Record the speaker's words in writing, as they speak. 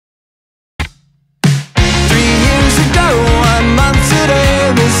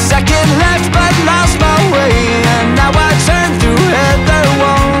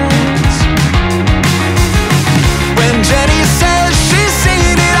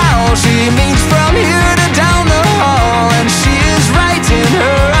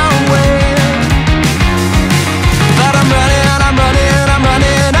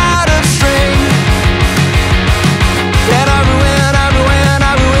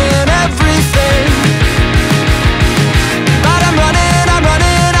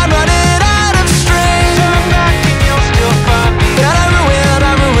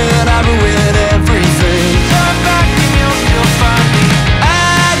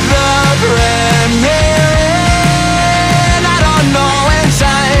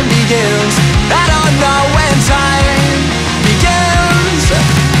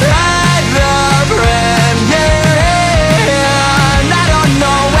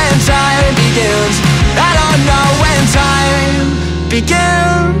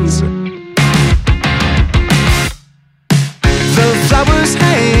begins. The flowers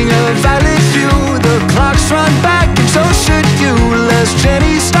hang a violet hue, the clocks run back and so should you. As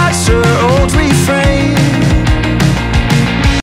Jenny starts her